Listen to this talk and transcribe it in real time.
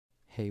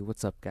Hey,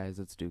 what's up guys,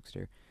 it's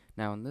Dukester.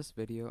 Now in this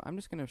video, I'm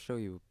just going to show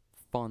you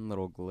a fun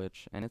little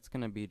glitch, and it's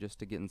going to be just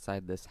to get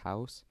inside this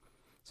house.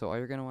 So all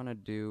you're going to want to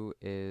do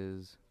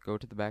is go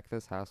to the back of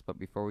this house, but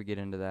before we get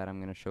into that, I'm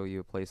going to show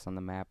you a place on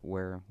the map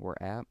where we're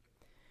at.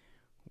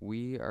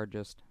 We are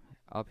just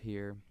up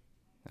here.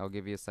 I'll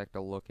give you a sec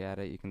to look at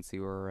it, you can see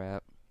where we're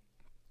at.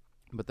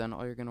 But then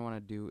all you're going to want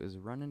to do is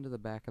run into the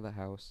back of the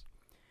house.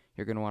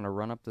 You're going to want to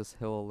run up this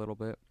hill a little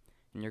bit,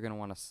 and you're going to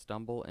want to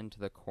stumble into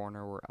the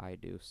corner where I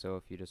do. So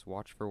if you just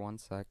watch for 1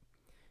 sec,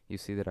 you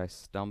see that I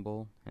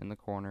stumble in the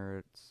corner.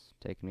 It's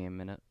taking me a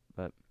minute,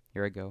 but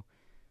here I go.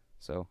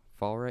 So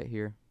fall right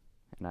here,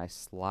 and I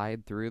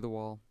slide through the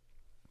wall,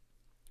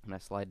 and I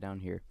slide down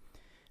here.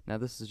 Now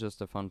this is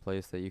just a fun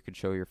place that you could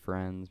show your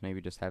friends,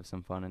 maybe just have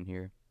some fun in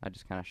here. I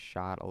just kind of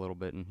shot a little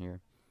bit in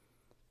here.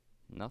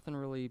 Nothing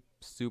really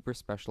super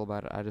special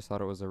about it, I just thought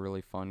it was a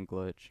really fun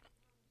glitch.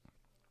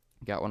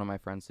 Got one of my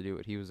friends to do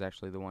it. He was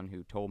actually the one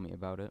who told me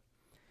about it.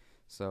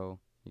 So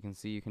you can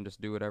see you can just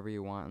do whatever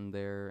you want in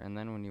there, and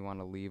then when you want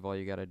to leave, all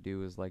you gotta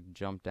do is like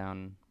jump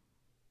down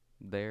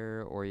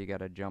there, or you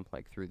gotta jump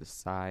like through the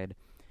side,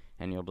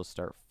 and you'll just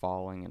start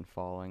falling and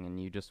falling, and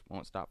you just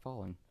won't stop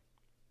falling.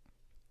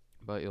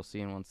 But you'll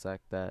see in 1 sec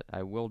that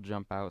I will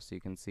jump out so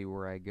you can see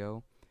where I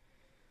go.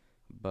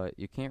 But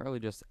you can't really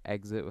just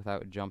exit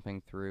without jumping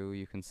through.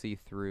 You can see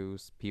through,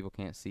 so people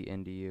can't see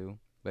into you,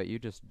 but you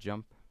just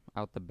jump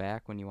out the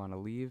back when you want to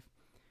leave.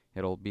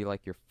 It'll be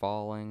like you're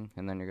falling,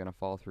 and then you're gonna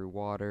fall through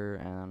water,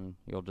 and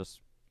you'll just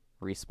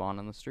respawn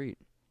on the street.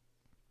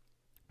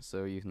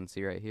 So you can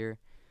see right here,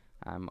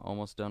 I'm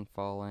almost done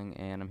falling,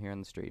 and I'm here on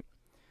the street.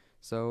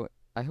 So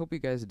I hope you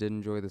guys did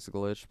enjoy this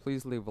glitch.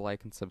 Please leave a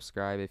like and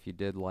subscribe if you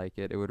did like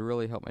it. It would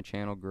really help my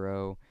channel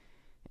grow,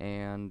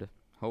 and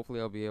hopefully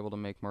I'll be able to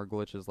make more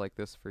glitches like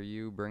this for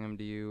you, bring them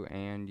to you,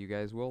 and you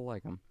guys will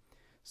like them.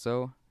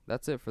 So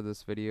that's it for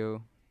this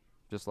video.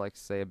 Just like to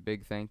say a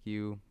big thank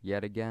you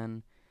yet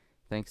again.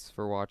 Thanks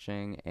for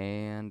watching,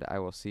 and I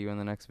will see you in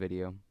the next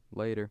video.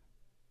 Later.